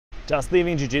Just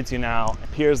leaving jiu-jitsu now.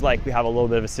 Appears like we have a little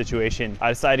bit of a situation. I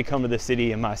decided to come to the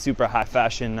city in my super high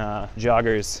fashion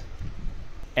joggers.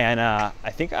 And I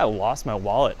think I lost my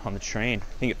wallet on the train.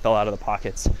 I think it fell out of the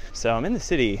pockets. So I'm in the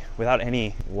city without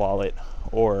any wallet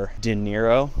or De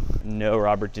Niro. No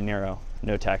Robert De Niro,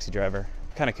 no taxi driver.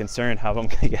 I'm kind of concerned how I'm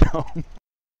gonna get home.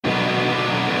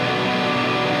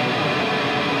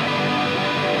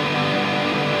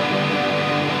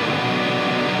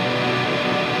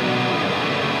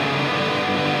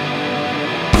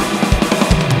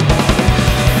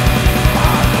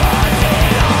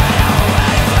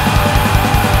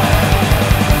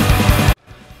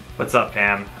 What's up,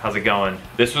 fam? How's it going?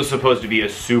 This was supposed to be a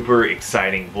super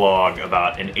exciting vlog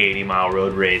about an 80-mile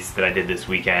road race that I did this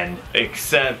weekend,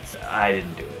 except I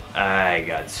didn't do it. I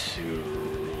got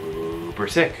super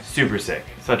sick.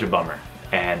 Such a bummer.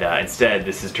 And instead,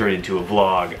 this has turned into a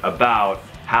vlog about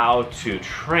how to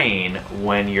train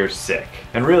when you're sick.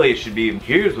 And really, it should be,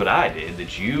 here's what I did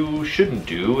that you shouldn't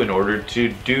do in order to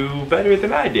do better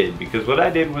than I did, because what I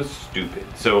did was stupid.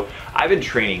 So I've been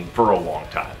training for a long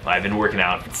time. I've been working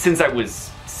out since I was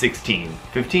 16,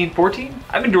 15, 14?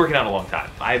 I've been working out a long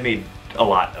time. I've made a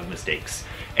lot of mistakes.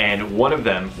 And one of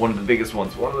the biggest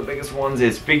ones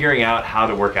is figuring out how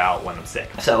to work out when I'm sick.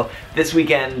 So this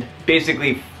weekend,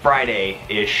 basically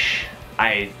Friday-ish,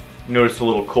 I noticed a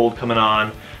little cold coming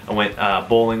on. I went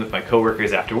bowling with my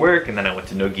coworkers after work, and then I went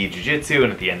to no-gi jiu-jitsu,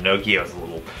 and at the end of no-gi I was a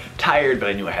little tired, but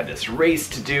I knew I had this race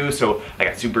to do, so I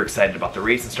got super excited about the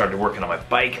race and started working on my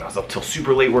bike, and I was up till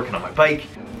super late working on my bike.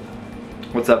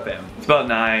 What's up, fam? It's about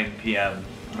 9 p.m.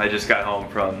 I just got home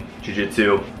from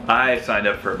jiu-jitsu. I signed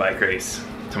up for a bike race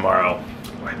tomorrow.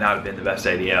 Might not have been the best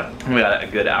idea. We got a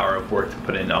good hour of work to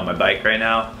put in on my bike right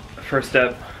now. First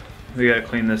step, we gotta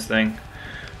clean this thing.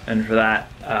 And for that,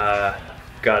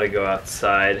 gotta go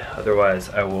outside, otherwise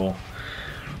I will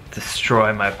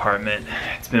destroy my apartment.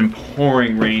 It's been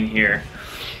pouring rain here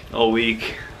all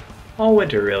week, all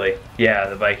winter really. Yeah,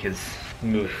 the bike is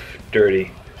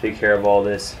dirty. Take care of all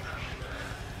this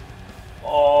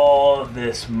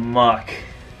muck.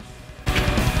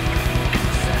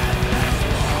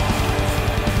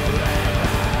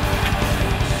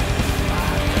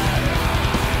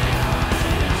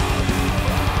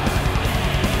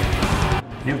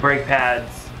 New brake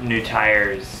pads, new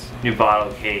tires, new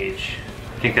bottle cage.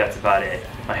 I think that's about it.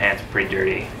 My hands are pretty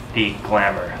dirty. The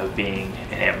glamour of being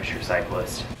an amateur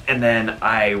cyclist. And then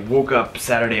I woke up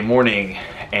Saturday morning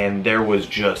and there was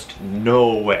just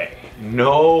no way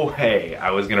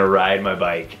I was gonna ride my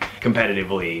bike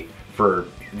competitively for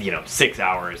 6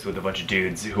 hours with a bunch of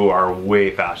dudes who are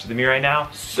way faster than me right now.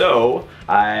 So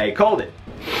I called it.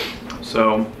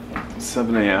 So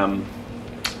 7 a.m.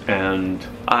 and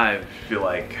I feel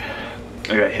like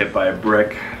I got hit by a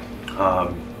brick.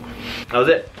 That was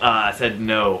it. I said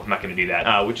no, I'm not gonna do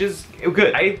that, which is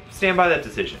good. I stand by that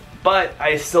decision. But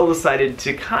I still decided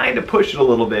to kind of push it a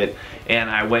little bit, and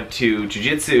I went to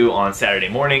jiu-jitsu on Saturday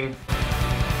morning.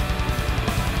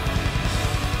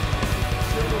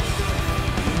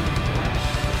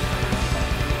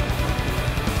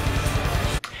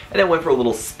 And then went for a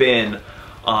little spin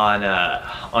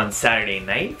on Saturday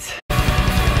night.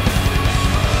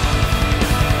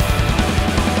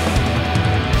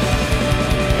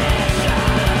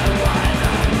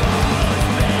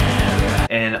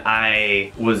 And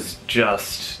I was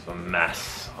just a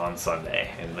mess on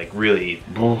Sunday, and like really,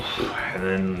 and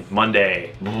then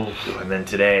Monday, and then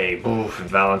today, and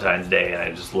Valentine's Day, and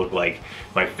I just look like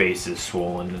my face is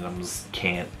swollen and I just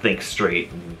can't think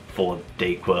straight and full of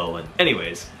Dayquil. And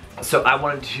anyways, so I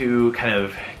wanted to kind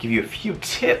of give you a few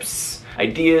tips,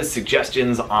 ideas,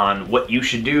 suggestions on what you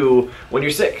should do when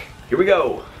you're sick. Here we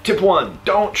go. Tip 1,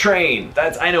 don't train.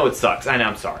 I know it sucks,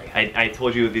 I'm sorry. I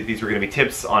told you that these were gonna be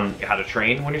tips on how to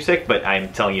train when you're sick, but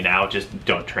I'm telling you now, just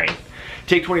don't train.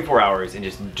 Take 24 hours and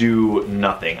just do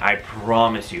nothing. I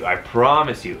promise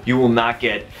you, you will not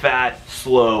get fat,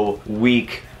 slow,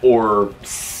 weak, or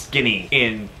skinny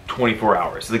in 24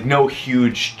 hours. Like, no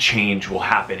huge change will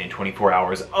happen in 24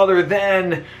 hours, other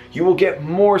than you will get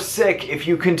more sick if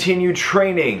you continue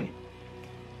training.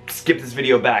 Skip this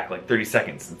video back like 30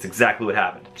 seconds. That's exactly what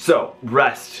happened. So,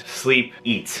 rest, sleep,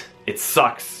 eat. It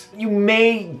sucks. You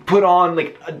may put on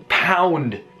like a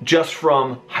pound just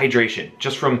from hydration,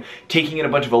 just from taking in a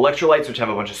bunch of electrolytes, which have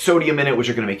a bunch of sodium in it, which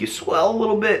are gonna make you swell a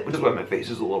little bit, which is why my face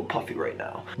is a little puffy right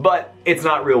now. But it's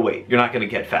not real weight. You're not gonna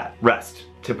get fat. Rest.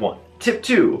 Tip 1. Tip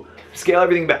 2, scale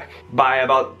everything back by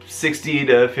about 60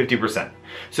 to 50%.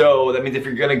 So that means if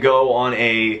you're gonna go on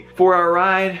a 4-hour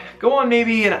ride, go on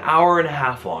maybe an hour and a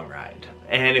half long ride.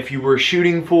 And if you were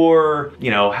shooting for,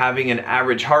 you know, having an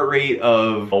average heart rate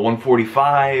of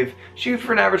 145, shoot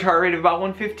for an average heart rate of about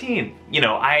 115. You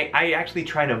know, I actually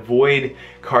try to avoid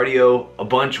cardio a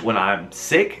bunch when I'm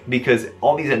sick because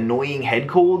all these annoying head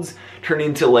colds turn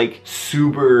into like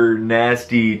super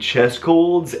nasty chest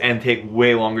colds and take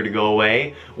way longer to go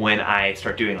away when I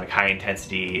start doing like high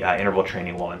intensity interval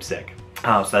training while I'm sick.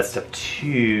 So that's step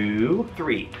 2.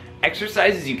 3.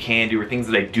 Exercises you can do are things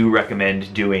that I do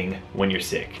recommend doing when you're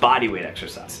sick. Bodyweight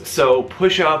exercises. So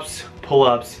push-ups,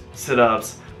 pull-ups,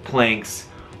 sit-ups, planks,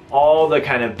 all the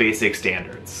kind of basic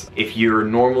standards. If you're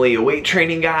normally a weight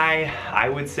training guy, I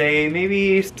would say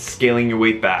maybe scaling your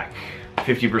weight back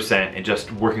 50% and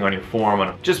just working on your form,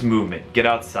 on just movement. Get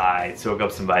outside, soak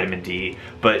up some vitamin D,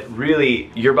 but really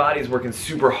your body's working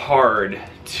super hard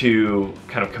to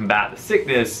kind of combat the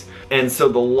sickness, and so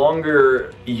the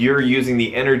longer you're using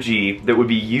the energy that would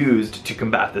be used to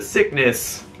combat the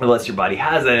sickness, the less your body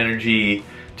has that energy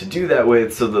to do that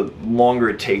with, so the longer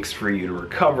it takes for you to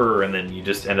recover, and then you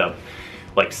just end up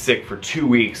like sick for 2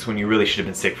 weeks when you really should have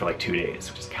been sick for like 2 days,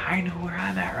 which is kind of where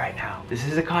I'm at right now. This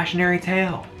is a cautionary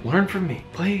tale. Learn from me,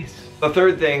 please. The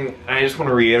third thing, and I just want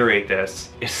to reiterate this,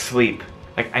 is sleep.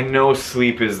 Like, I know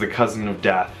sleep is the cousin of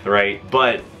death, right?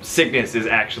 But sickness is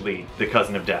actually the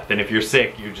cousin of death. And if you're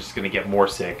sick, you're just gonna get more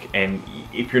sick. And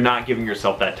if you're not giving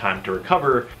yourself that time to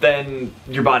recover, then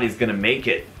your body's gonna make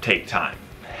it take time.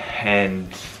 And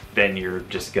then you're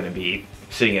just gonna be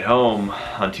sitting at home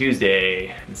on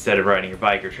Tuesday instead of riding your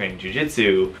bike or training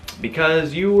jiu-jitsu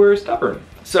because you were stubborn.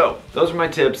 So those are my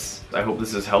tips. I hope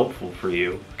this is helpful for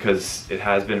you because it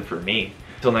has been for me.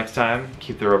 Until next time,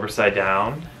 keep the rubber side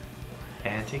down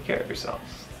and take care of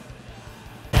yourselves.